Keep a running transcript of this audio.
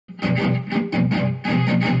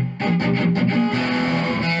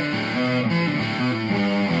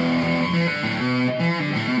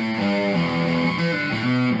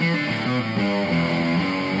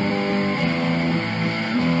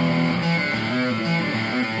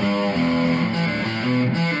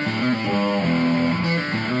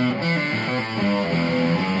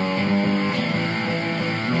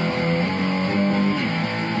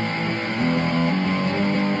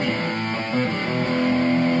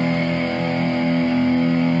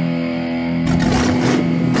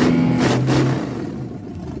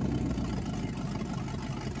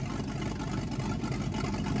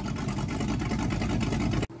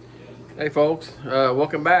Hey folks,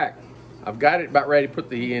 welcome back. I've got it about ready to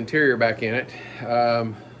put the interior back in it,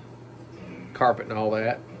 carpet and all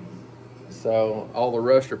that. So all the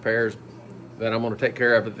rust repairs that I'm going to take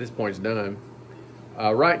care of at this point is done.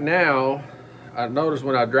 Right now, I noticed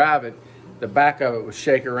when I drive it, the back of it would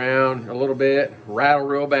shake around a little bit, rattle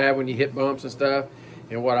real bad when you hit bumps and stuff.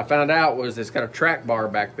 And what I found out was it's got a track bar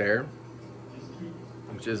back there,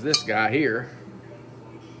 which is this guy here.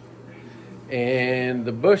 And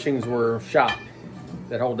the bushings were shot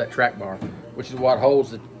that hold that track bar, which is what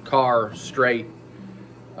holds the car straight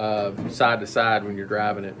side to side when you're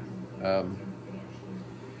driving it.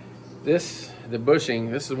 This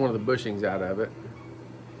is one of the bushings out of it.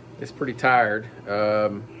 It's pretty tired.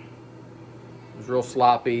 It was real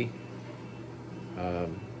sloppy. Like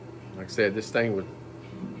I said, this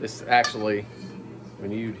actually,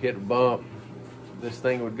 when you hit a bump, this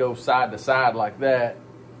thing would go side to side like that,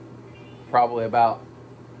 probably about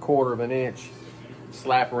 1/4 of an inch,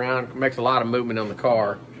 slap around. Makes a lot of movement on the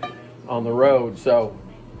car, on the road. So,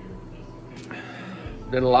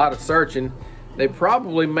 done a lot of searching. They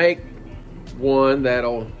probably make one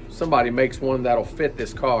somebody makes one that'll fit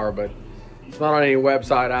this car, but it's not on any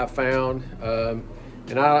website I've found.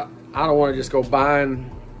 And I don't want to just go buying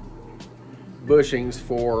bushings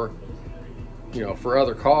for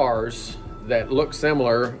other cars that look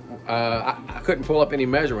similar. I couldn't pull up any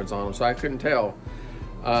measurements on them, so I couldn't tell.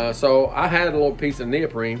 So I had a little piece of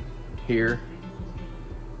neoprene here,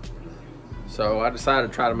 so I decided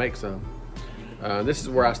to try to make some. This is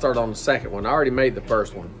where I started on the second one. I already made the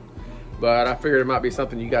first one, but I figured it might be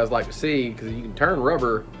something you guys like to see, because you can turn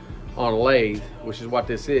rubber on a lathe, which is what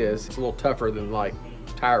this is. It's a little tougher than like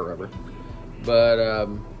tire rubber, but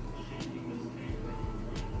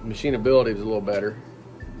machinability is a little better.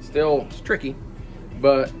 Still, it's tricky,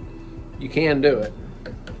 but you can do it.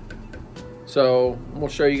 So I'm gonna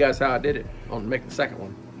show you guys how I did it on make the second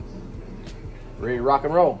one. Ready to rock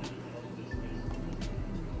and roll.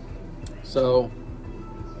 So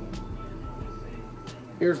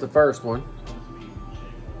here's the first one.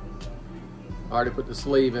 I already put the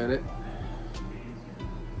sleeve in it,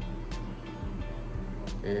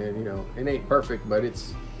 and it ain't perfect, but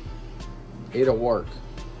it'll work.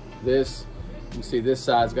 This, you can see this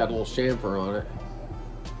side's got a little chamfer on it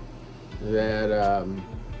that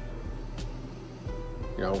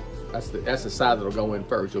that's the side that'll go in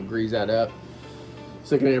first. You'll grease that up,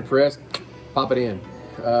 stick it in, press, pop it in.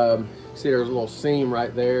 See, there's a little seam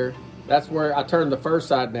right there. That's where I turned the first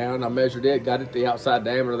side down. I measured it, got it the outside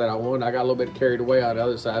diameter that I wanted. I got a little bit carried away on the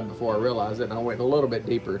other side before I realized it, and I went a little bit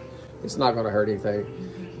deeper. It's not going to hurt anything,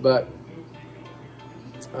 but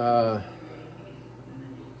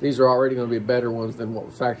these are already going to be better ones than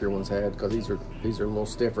what factory ones had, because these are a little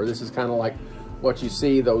stiffer. This is kind of like what you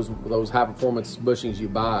see, those high performance bushings you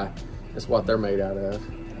buy. That's what they're made out of.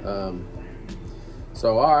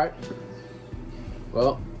 So all right,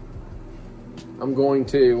 well, what I'm going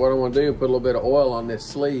to do, put a little bit of oil on this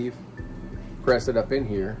sleeve, press it up in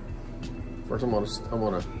here. First I'm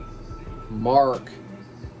gonna mark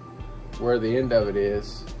where the end of it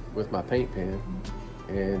is with my paint pen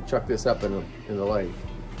and chuck this up in the lathe.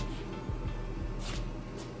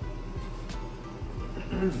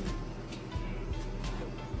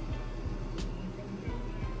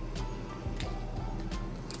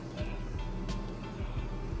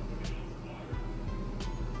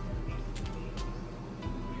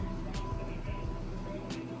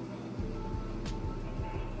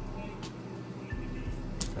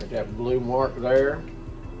 That blue mark there,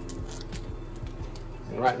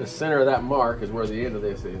 and right in the center of that mark is where the end of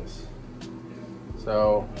this is.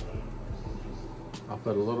 So I'll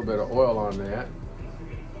put a little bit of oil on that,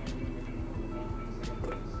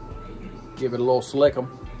 give it a little slick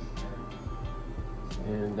 'em,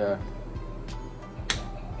 and there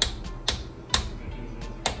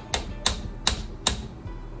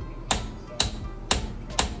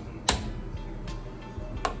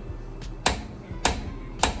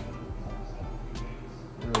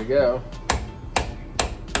we go.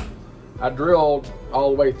 I drilled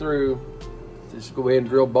all the way through. Just go ahead and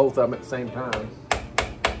drill both of them at the same time.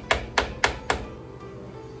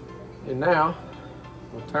 And now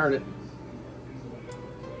we'll turn it.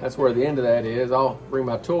 That's where the end of that is. I'll bring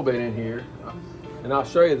my tool bit in here and I'll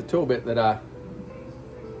show you the tool bit that I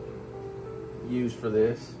used for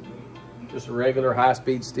this. Just a regular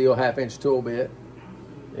high-speed steel 1/2-inch tool bit.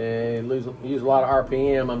 And use a lot of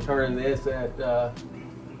RPM. I'm turning this at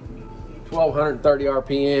 1230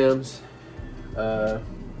 RPMs.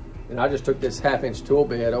 And I just took this 1/2-inch tool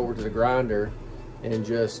bit over to the grinder and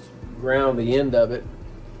just ground the end of it.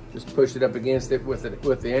 Just pushed it up against it with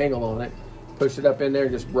the angle on it. Pushed it up in there,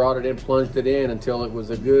 just brought it in, plunged it in until it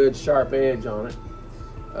was a good sharp edge on it.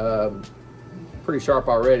 Pretty sharp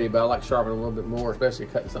already, but I like sharpening a little bit more, especially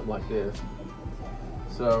cutting something like this.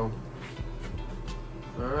 So,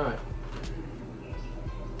 all right.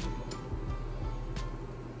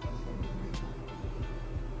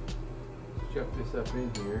 Chuck this up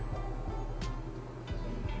in here.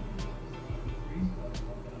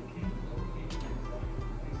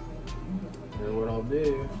 And what I'll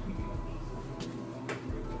do,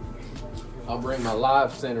 I'll bring my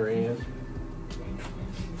live center in.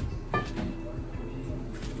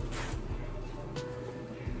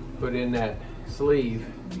 Put in that sleeve.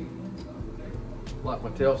 Lock my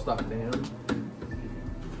tailstock down.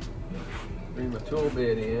 Bring my tool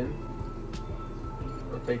bit in.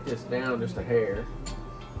 I'll take this down just a hair.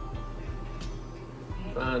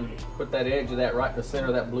 Put that edge of that right in the center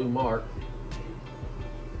of that blue mark.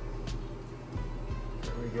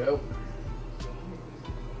 There we go.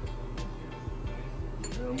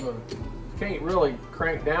 Can't really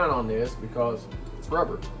crank down on this because it's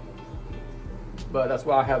rubber, but that's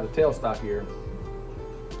why I have the tailstock here.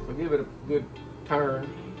 So give it a good turn,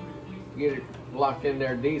 get it locked in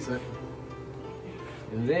there decent,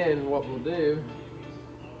 and then what we'll do,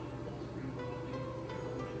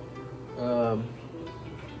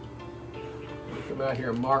 come out here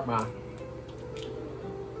and mark my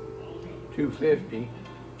 250.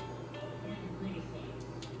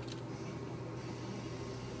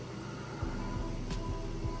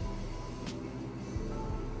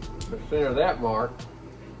 The center of that mark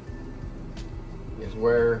is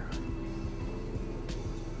where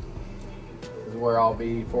I'll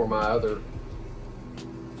be for my other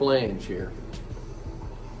flange here.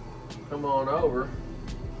 Come on over.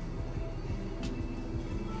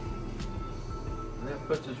 And that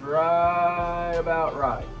puts us right about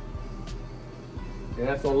right. And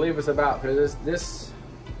that's going to leave us about, because this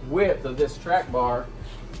width of this track bar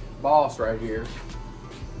boss right here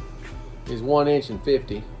is 1 inch and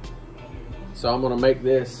 50. So I'm going to make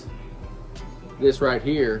this right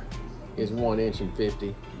here is 1 inch and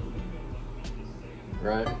 50,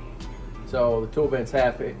 right? So the tool bit's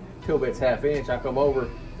half inch. I come over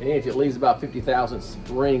an inch, it leaves about 50 thousandths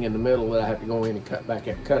ring in the middle that I have to go in and cut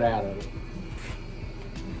out of it.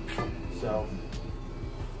 So,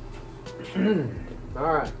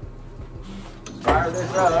 all right, fire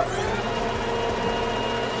this up.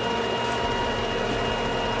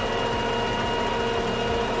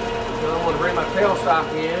 I'm going to bring my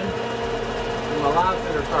tailstock in and my line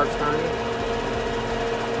center starts turning.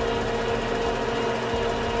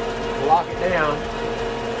 Lock it down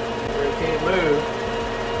where it can't move.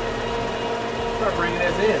 Start bringing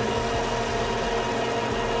this in.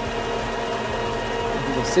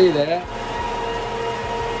 You can see that.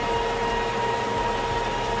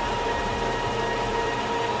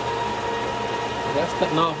 That's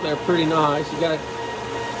cutting off there pretty nice. You got to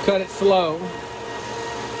cut it slow.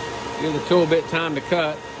 Give the tool bit time to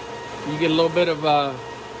cut. You get a little bit of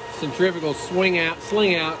centrifugal sling out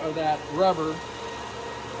of that rubber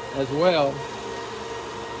as well.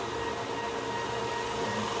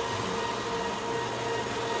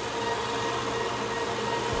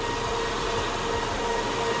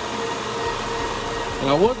 And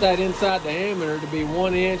I want that inside diameter to be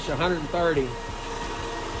 1 inch, 130. The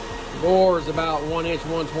bore is about 1 inch,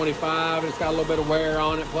 125. It's got a little bit of wear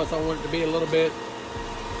on it. Plus I want it to be a little bit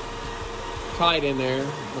tight in there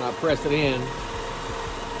when I press it in,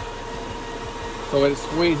 so it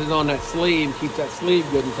squeezes on that sleeve and keeps that sleeve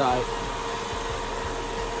good and tight.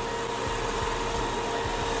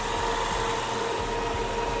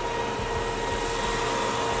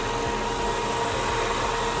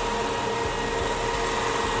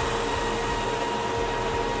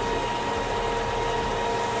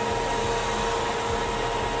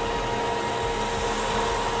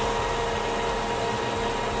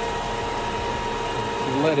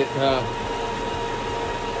 Let it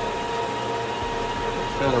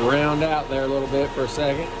kind of round out there a little bit for a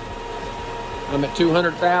second. I'm at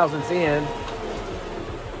 200 thousandths in.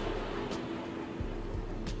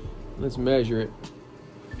 Let's measure it.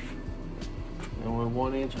 And we're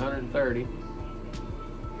 1 inch, 130.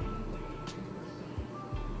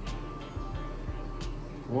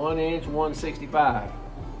 One inch, 165.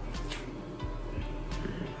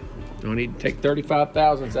 I need to take 35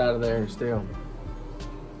 thousandths out of there still.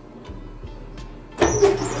 Come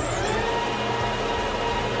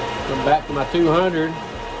back to my 200.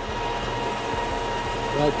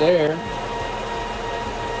 Right there.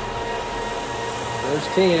 There's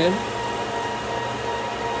 10.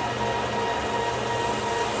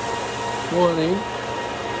 20.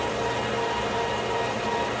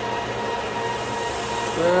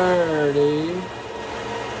 30.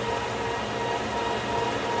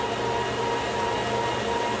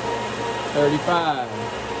 35.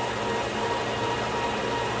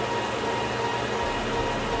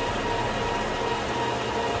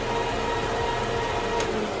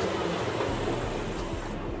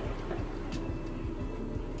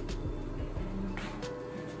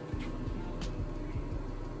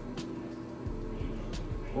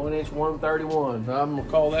 1 inch, 131. I'm gonna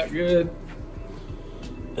call that good.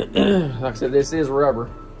 Like I said, this is rubber.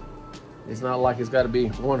 It's not like it's got to be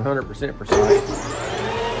 100% precise.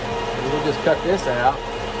 And we'll just cut this out.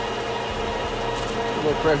 A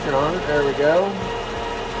little pressure on it. There we go.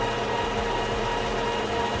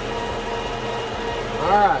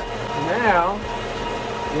 All right. Now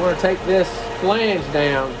you want to take this flange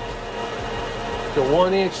down to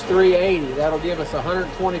 1 inch 380. That'll give us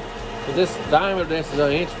 120. This diameter of this is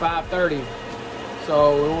 1 inch 530.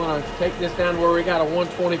 So we want to take this down to where we got a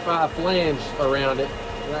 125 flange around it.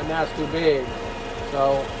 Right now it's too big.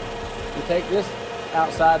 So you take this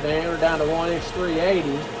outside diameter down to 1 inch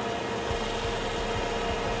 380.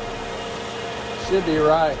 Should be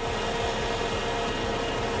right.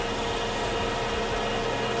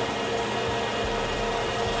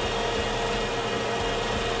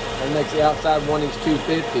 That makes the outside 1 inch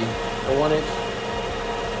 250 or 1 inch.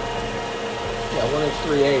 Yeah, 1 inch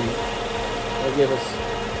 380. That'll give us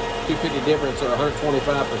 250 difference or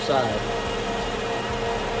 125 per side.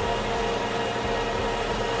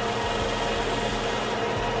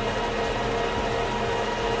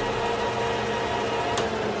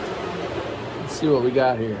 Let's see what we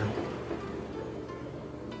got here.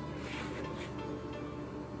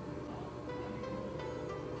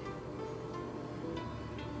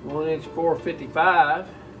 One inch 455.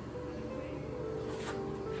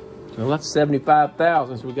 So that's 75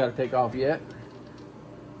 thousandths we got to take off yet.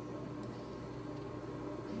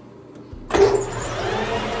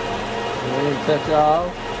 And touch off.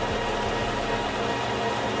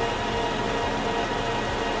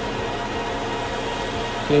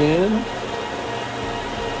 $10,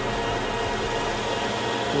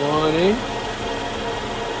 20,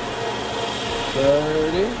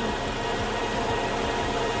 30,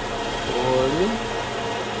 40,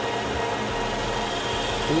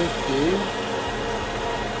 50,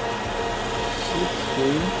 60,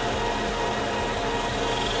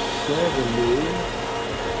 70,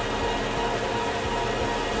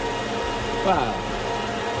 5.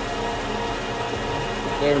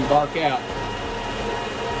 Sit there and bark out.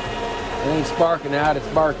 It ain't sparking out, it's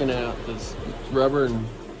barking out. It's rubber and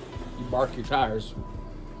you bark your tires.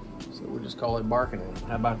 So we'll just call it barking out.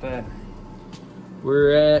 How about that?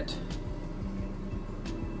 We're at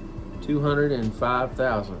 205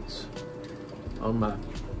 thousandths on my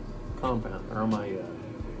compound, or on my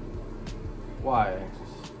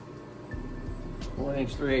y-axis. 1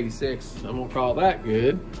 inch 386. I'm gonna call that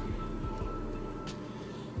good.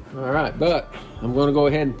 All right, but I'm gonna go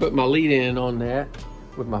ahead and put my lead in on that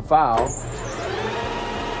with my file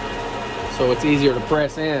so it's easier to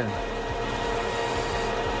press in.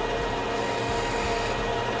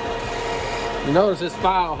 You notice this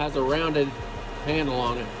file has a rounded handle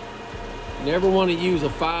on it. You never want to use a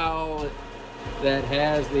file that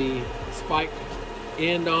has the spike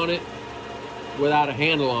end on it without a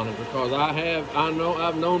handle on it, because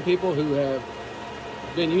I've known people who have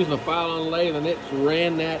been using a file on a lathe and it's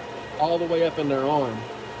ran that all the way up in their arm.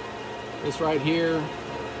 This right here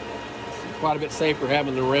is quite a bit safer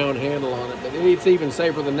having the round handle on it, but it's even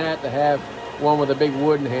safer than that to have one with a big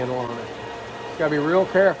wooden handle on it. Just gotta be real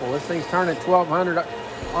careful. This thing's turning 1200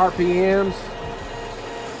 RPMs.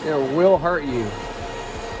 It will hurt you.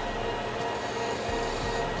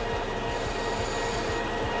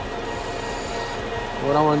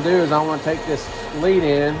 What I want to do is I want to take this lead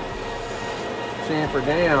in, chamfer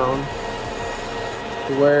down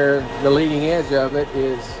to where the leading edge of it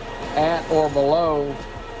is at or below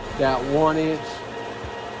that 1 inch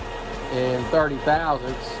and 30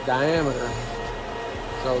 thousandths diameter,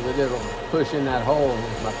 so that it'll push in that hole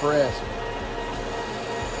with my press.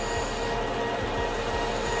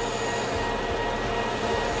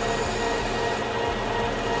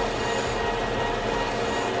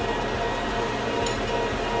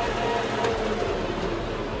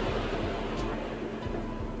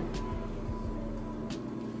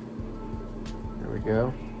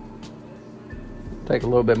 go. Take a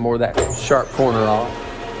little bit more of that sharp corner off.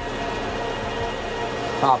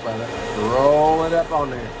 Top of it. Roll it up on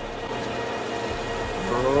there.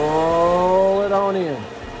 Roll it on in.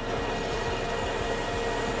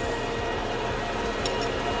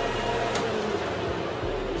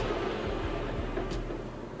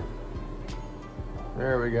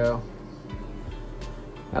 There we go.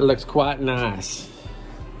 That looks quite nice.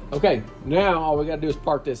 Okay, now all we gotta do is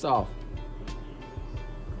part this off.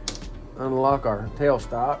 Unlock our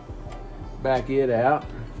tailstock, back it out.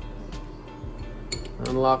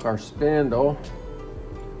 Unlock our spindle,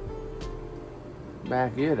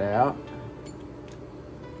 back it out.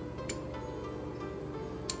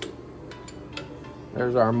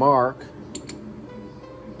 There's our mark.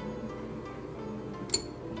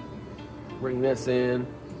 Bring this in.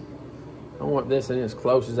 I want this in as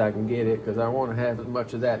close as I can get it because I want to have as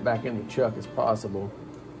much of that back in the chuck as possible.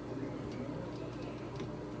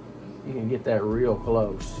 You can get that real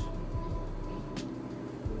close.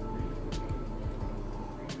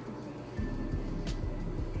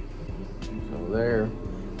 So there,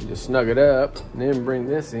 you just snug it up and then bring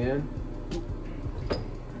this in.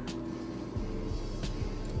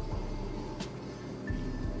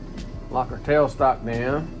 Lock our tailstock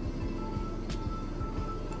down.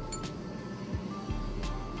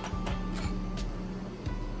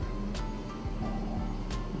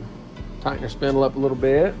 Tighten our spindle up a little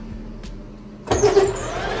bit.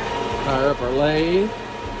 Fire up our lathe.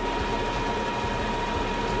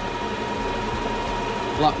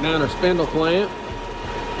 Lock down our spindle clamp.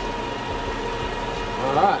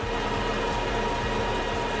 All right.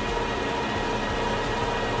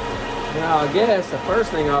 Now I guess the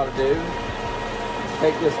first thing I ought to do is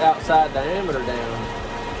take this outside diameter down.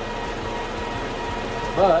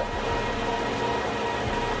 But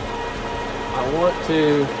I want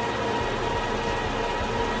to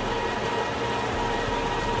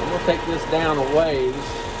take this down a ways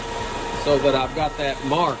so that I've got that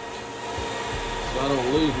marked so I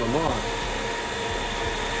don't lose my mark.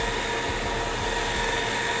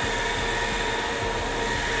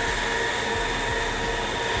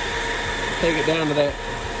 Take it down to that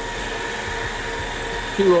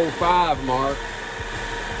 205 mark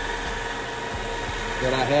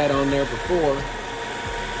that I had on there before.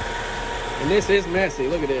 And this is messy,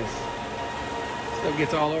 look at this. Stuff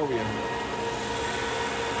gets all over you.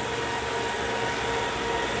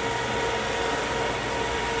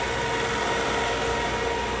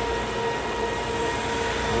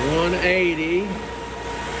 $180,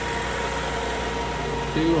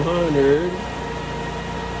 $200,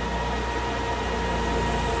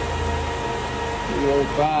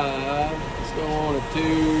 $205. Let's go on to $210,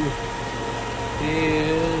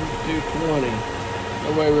 $220.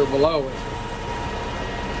 That way we're below it.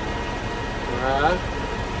 All right.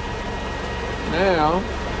 Now,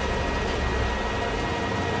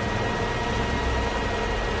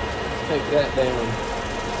 let's take that down.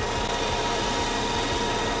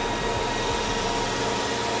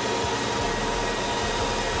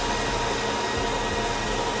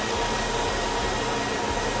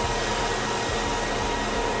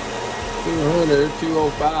 $200,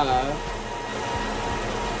 $205.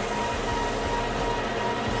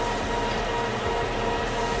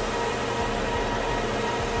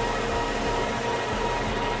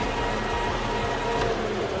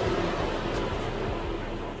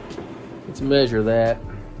 Let's measure that.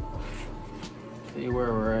 See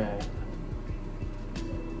where we're at.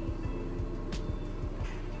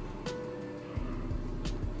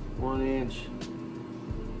 One inch,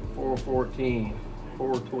 414,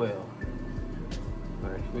 412. All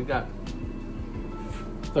right, we got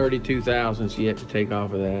 32 thousandths yet to take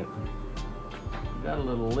off of that. Got a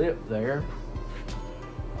little lip there.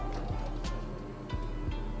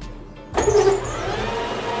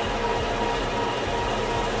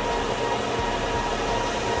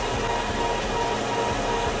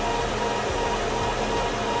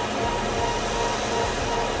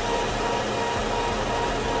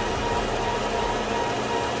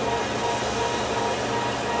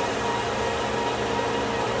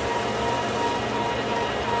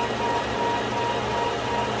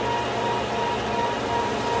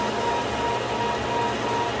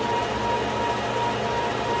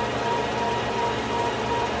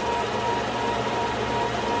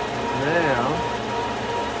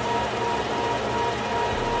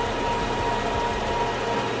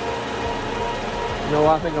 No,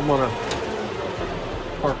 I think I'm gonna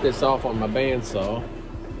park this off on my bandsaw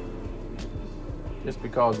just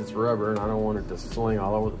because it's rubber and I don't want it to sling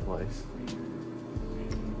all over the place.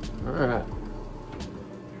 All right,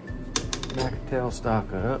 back the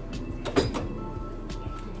tailstock up.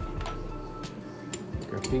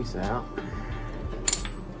 piece out.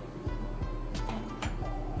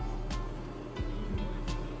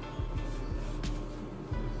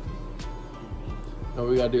 All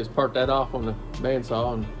we gotta do is part that off on the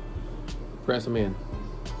bandsaw and press them in.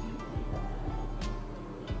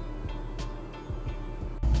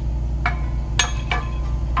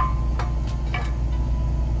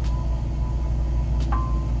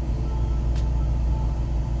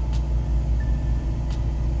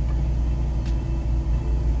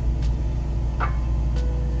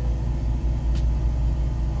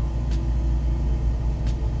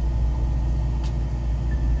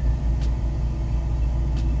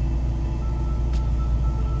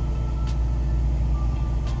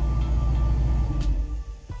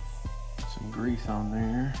 Grease on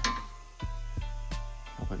there.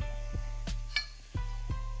 Help it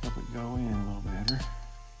go in a little better.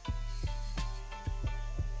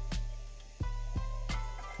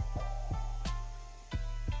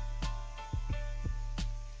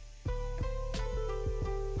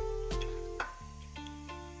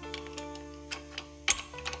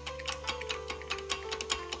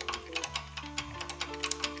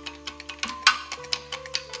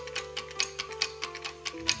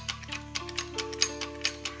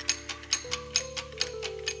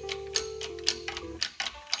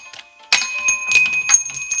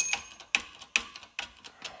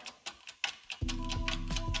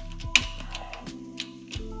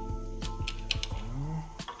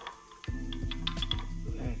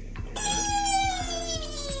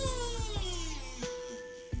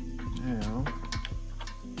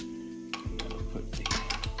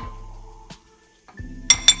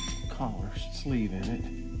 Sleeve in it.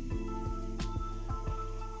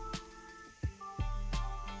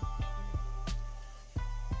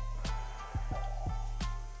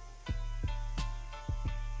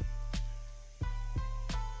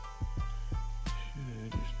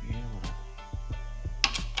 Should just be able to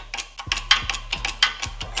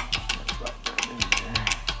right there in there.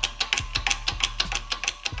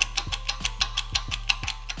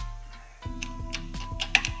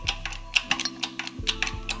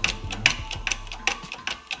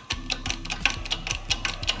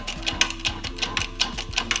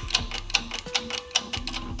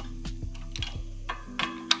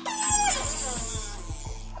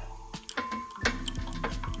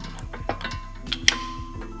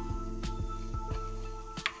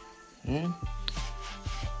 And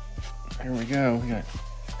there we go. We got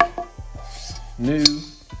new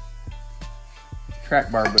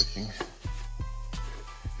track bar bushings.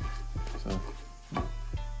 So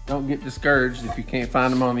don't get discouraged if you can't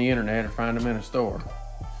find them on the internet or find them in a store.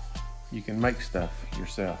 You can make stuff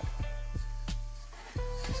yourself.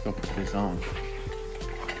 Let's go put this on.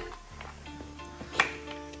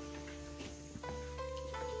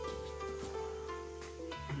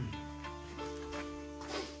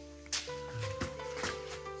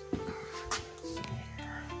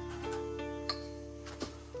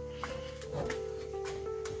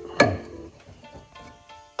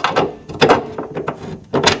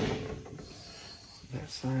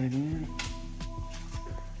 Side in.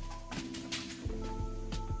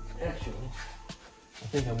 Actually, I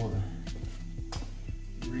think I want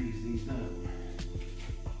to grease these up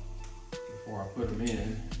before I put them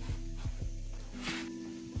in.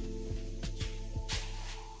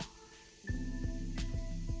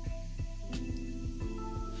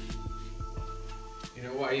 You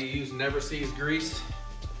know why you use Never Sees grease?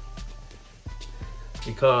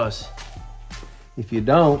 Because if you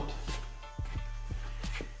don't,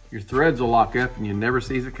 your threads will lock up and you never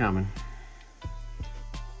sees it coming.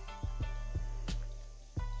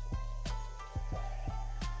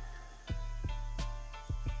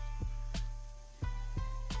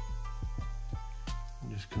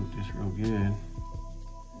 Just coat this real good.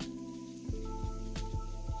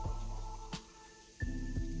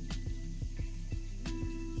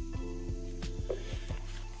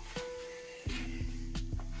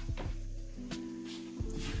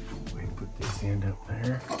 Go ahead and put this end up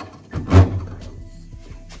there.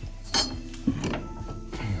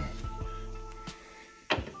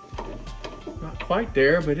 Not quite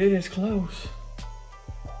there, but it is close.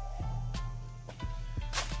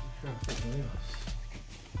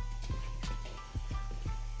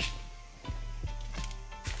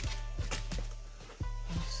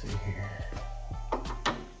 Let's see here.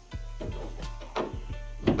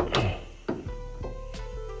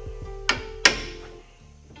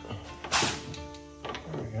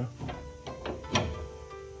 There we go.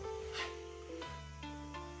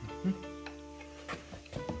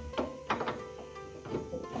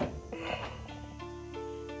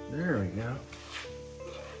 There we go.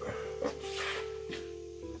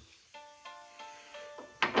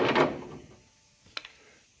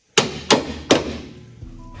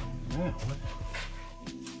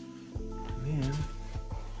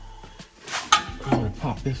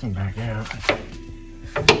 this one back out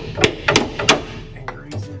and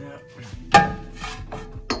grease it up.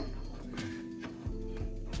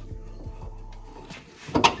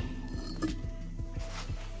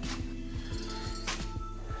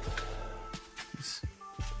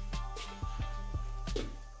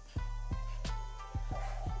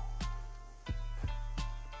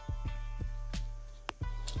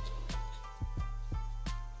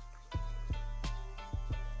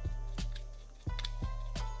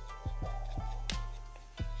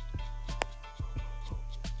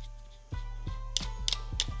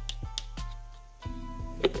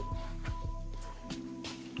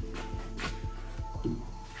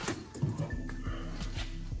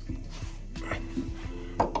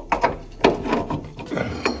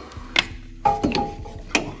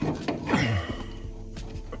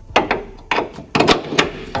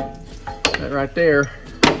 Right there,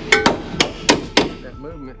 that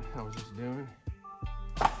movement I was just doing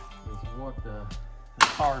is what the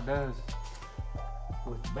car does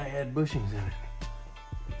with bad bushings in it,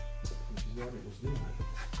 which is what it was doing.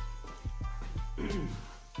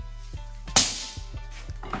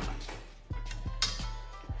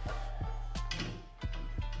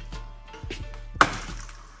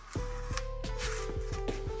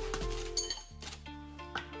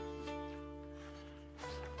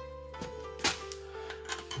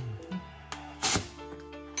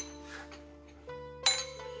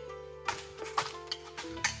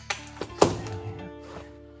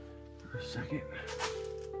 Second.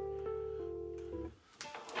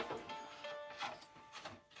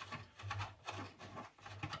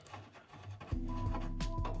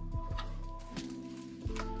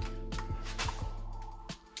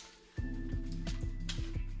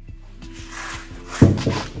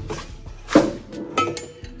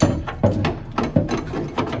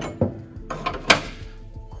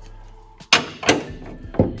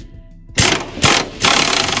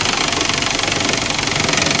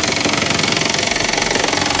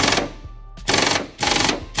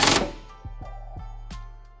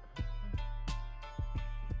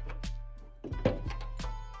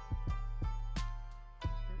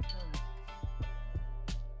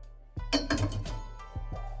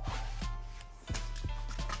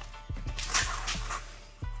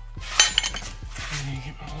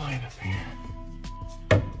 Get my line up here.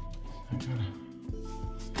 I got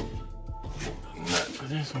a nut for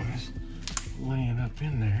this one is laying up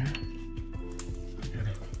in there. I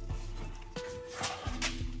gotta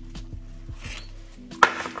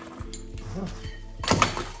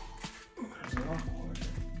there's an awkward.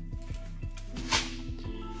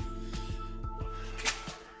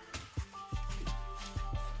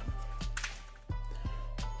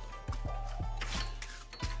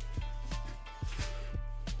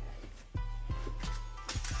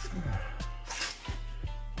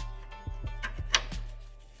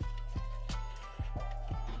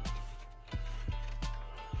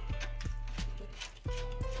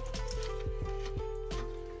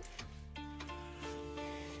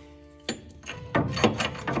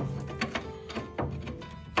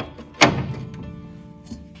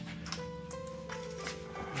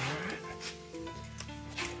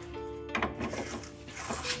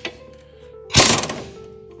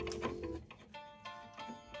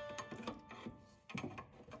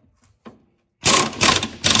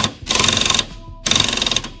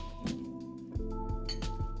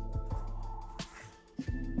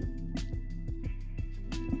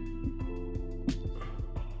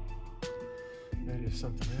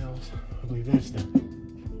 Something else. I believe that's the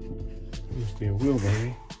used to be a wheel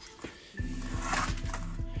baby.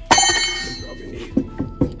 Probably need.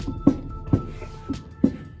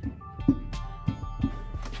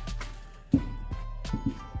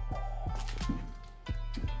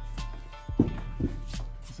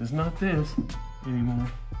 This is not this anymore.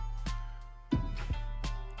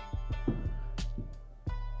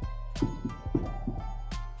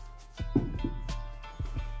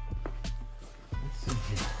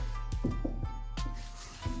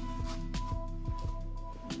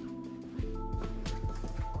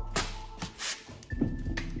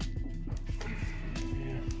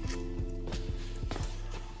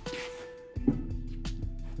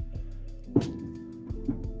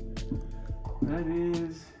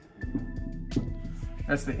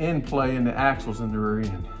 That's the end play and the axles in the rear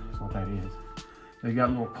end. That's what that is. They got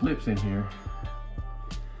little clips in here.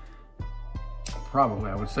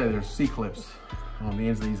 Probably, I would say there's C-clips on the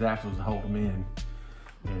ends of these axles to hold them in.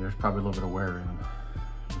 And there's probably a little bit of wear in them.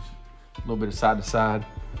 A little bit of side to side.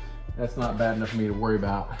 That's not bad enough for me to worry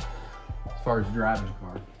about as far as driving the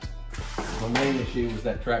car. My main issue was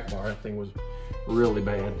that track bar. That thing was really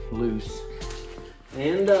bad, loose.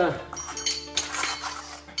 And have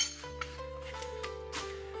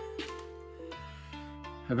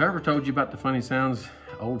I ever told you about the funny sounds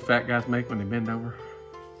old fat guys make when they bend over?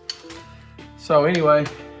 So anyway,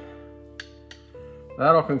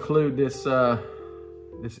 that'll conclude this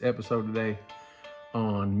this episode today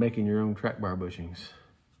on making your own track bar bushings.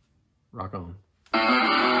 Rock on.